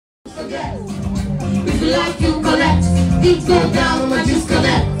If you like, you collect. Things go down when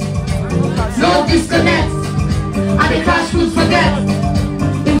disconnect. No disconnect. And the cash will forget.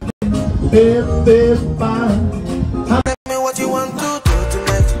 Tell me what you want to do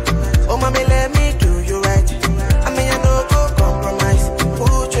tonight. Oh, mommy, let me do you right. I mean, I know go compromise.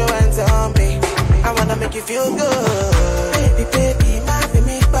 Put your hands on me. I wanna make you feel good. Baby, baby, my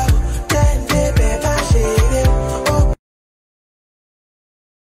baby, baby, then baby, my shit. Oh.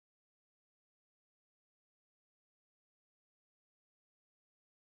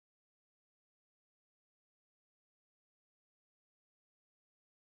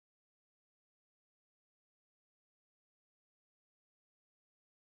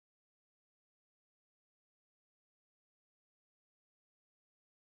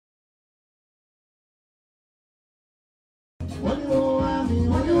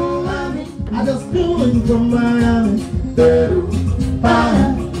 I just flew in from Miami. Peru,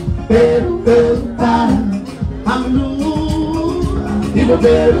 para, Peru, Peru, para. I'm loose. People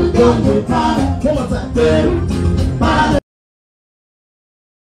Peru, don't go para. One more time. Peru, para.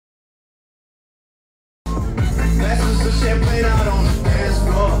 Glasses of champagne out on the dance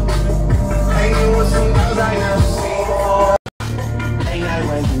floor. Hanging with some girls I never seen before. Ain't I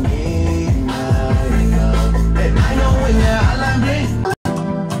ranking in and I know when you're all I'm doing.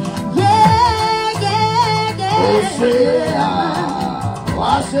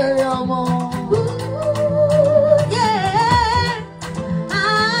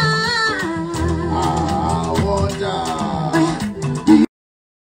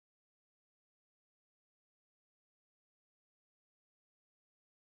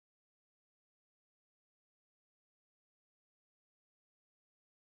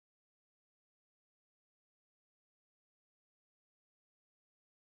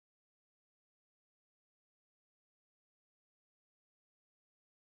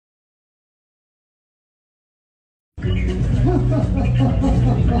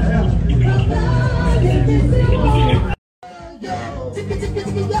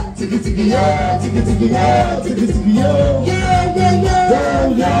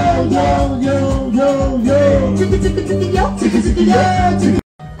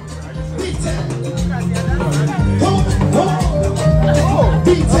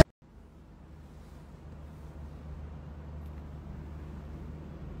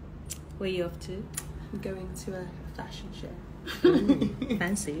 Where are you off to? I'm going to a fashion show.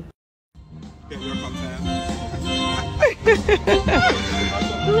 Fancy.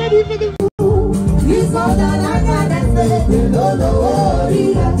 Ready for the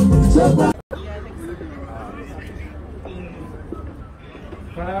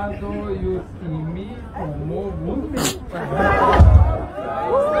Caso you see me como movement.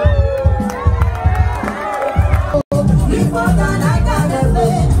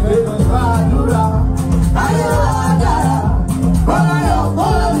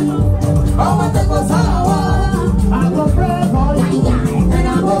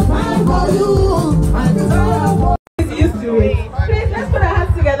 Used to it. Please, let's put our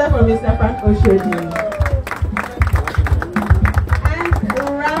hands together for Mr. Frank Oshodi. And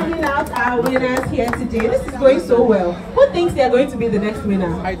rounding out our winners here today. This is going so well. Who thinks they are going to be the next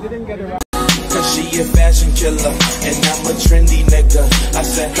winner? I didn't get around. Cause she a fashion killer, and I'm a trendy nigga. I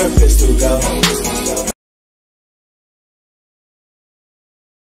sent her pistol go.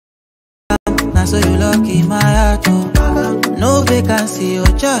 Now so you lucky my heart, oh. No vacancy, oh,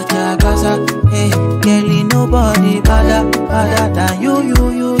 cha-cha, casa. Hey, girlie, nobody better than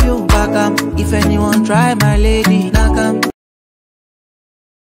you, back if anyone try my lady, knock 'em.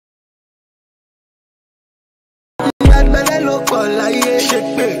 Bẹ́lẹ̀ ló pọ̀ láyé, ṣé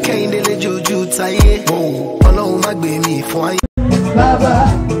pé kẹ́hìndé lè jojú táyé. Ọlọ́run má gbé mi fún ayé. Bàbá,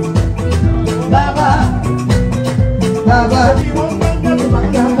 bàbá, bàbá, bàbá,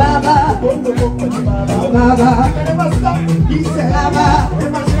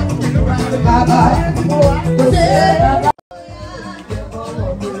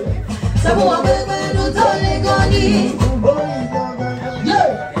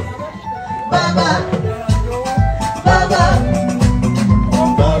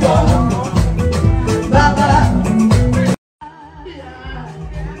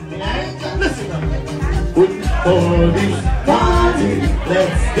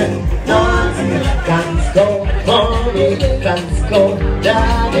 let's get naughty, can't go mommy, can't go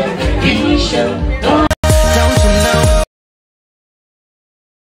daddy, he shall know. Don't you know?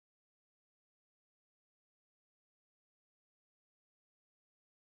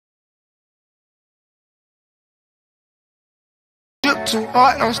 Work too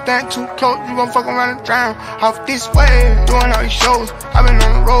hard, don't stand too close. You gon' fuck around and drown. Off this way, doing all these shows. I been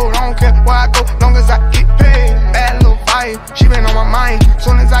on the road, I don't care where I go, long as I get paid. Bad little vibe, she been on my mind.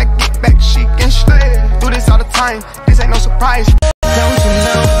 Soon as I get back, she can slay. Do this all the time, this ain't no surprise. Don't you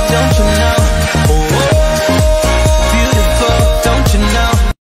know, don't you know? Oh, beautiful, don't you know?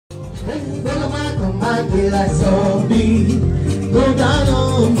 Like zombie, go down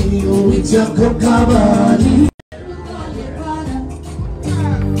on me with your Coca-Cola.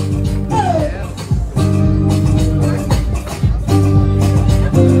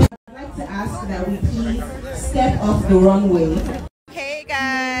 I'd like to ask that we please step off the runway. Hey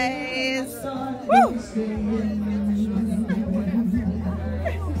guys! Woo.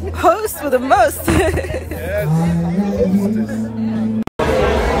 Host for the most.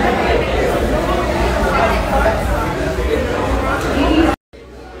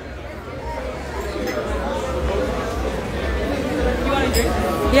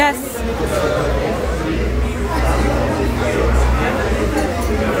 Yes.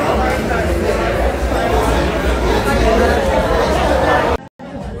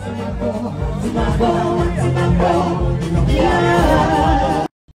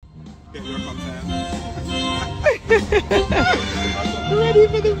 Ready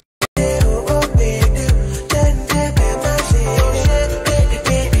for the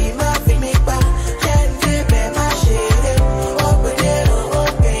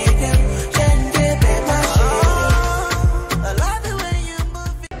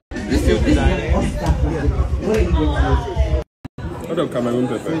What of Cameroon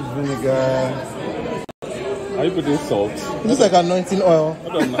pepper? Sage vinegar. Are you putting salt? It looks like anointing oil.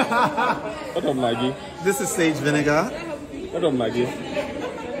 What of Maggi? This is sage vinegar. What of Maggi?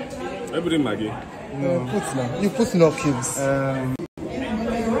 Are you putting Maggi? No, you put no cubes.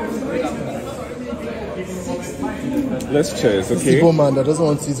 Let's cheers, It's okay? the Igbo man that doesn't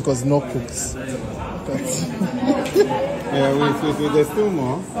want to eat because no cooks. Yeah, wait, there's still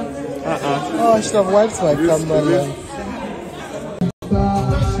more. Oh, I should have wiped my camera.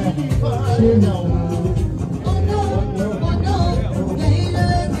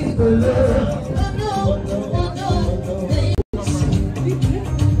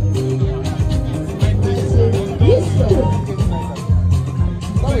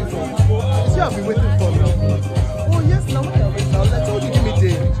 I've been waiting for now. Oh yes, now I told you give me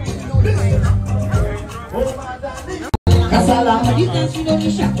day.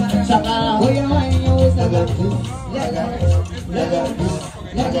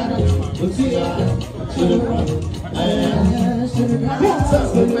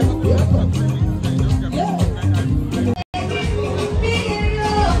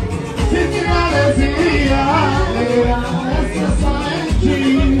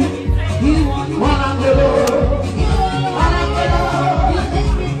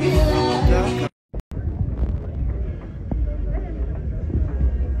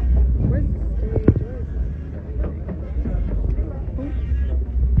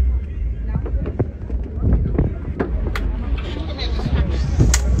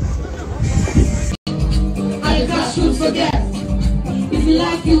 If you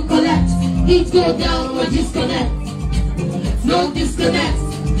like, you collect. It go down or disconnect. No disconnect.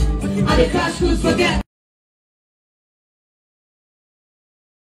 And the cash could forget.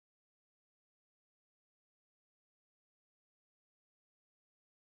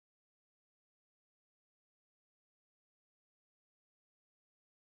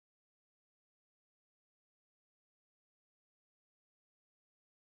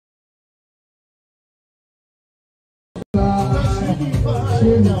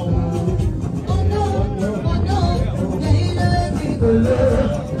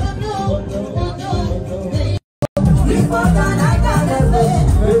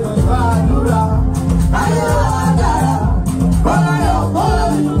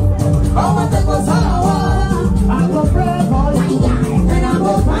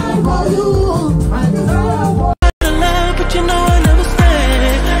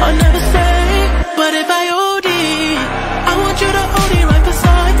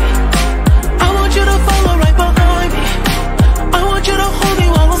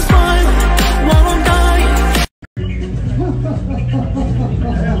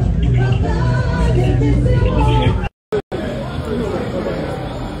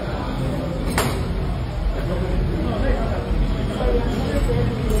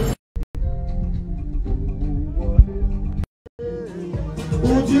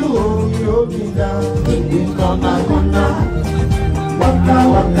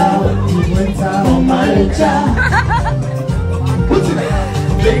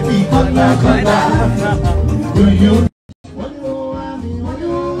 Baby, do you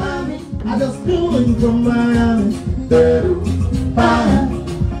from Miami, Peru, para,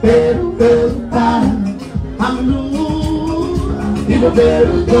 Peru, Peru, para. People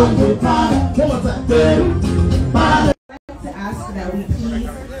Peru, don't para. One more time, Peru, para. I'd like to ask that we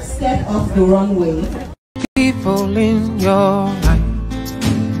please step off the runway. People in your life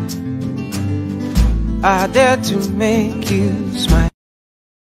are there to make you smile.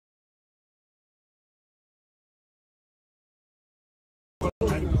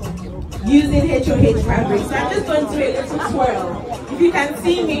 Using H.E fabrics. So I'm just going to do a little twirl. If you can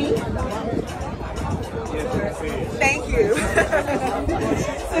see me. Thank you.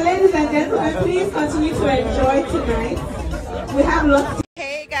 So ladies and gentlemen, please continue to enjoy tonight. We have lots of...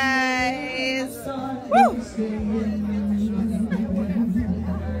 Hey guys. Woo.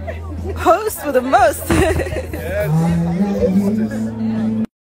 Host for the most.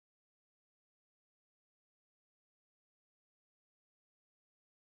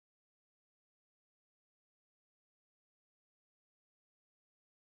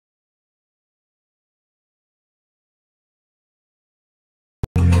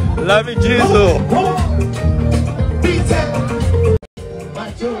 Love you, Jesus.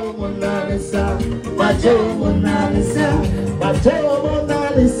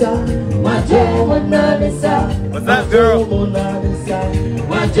 What's that, girl?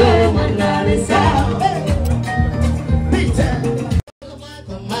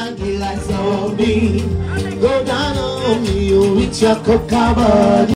 Go down on me, you reach your coca.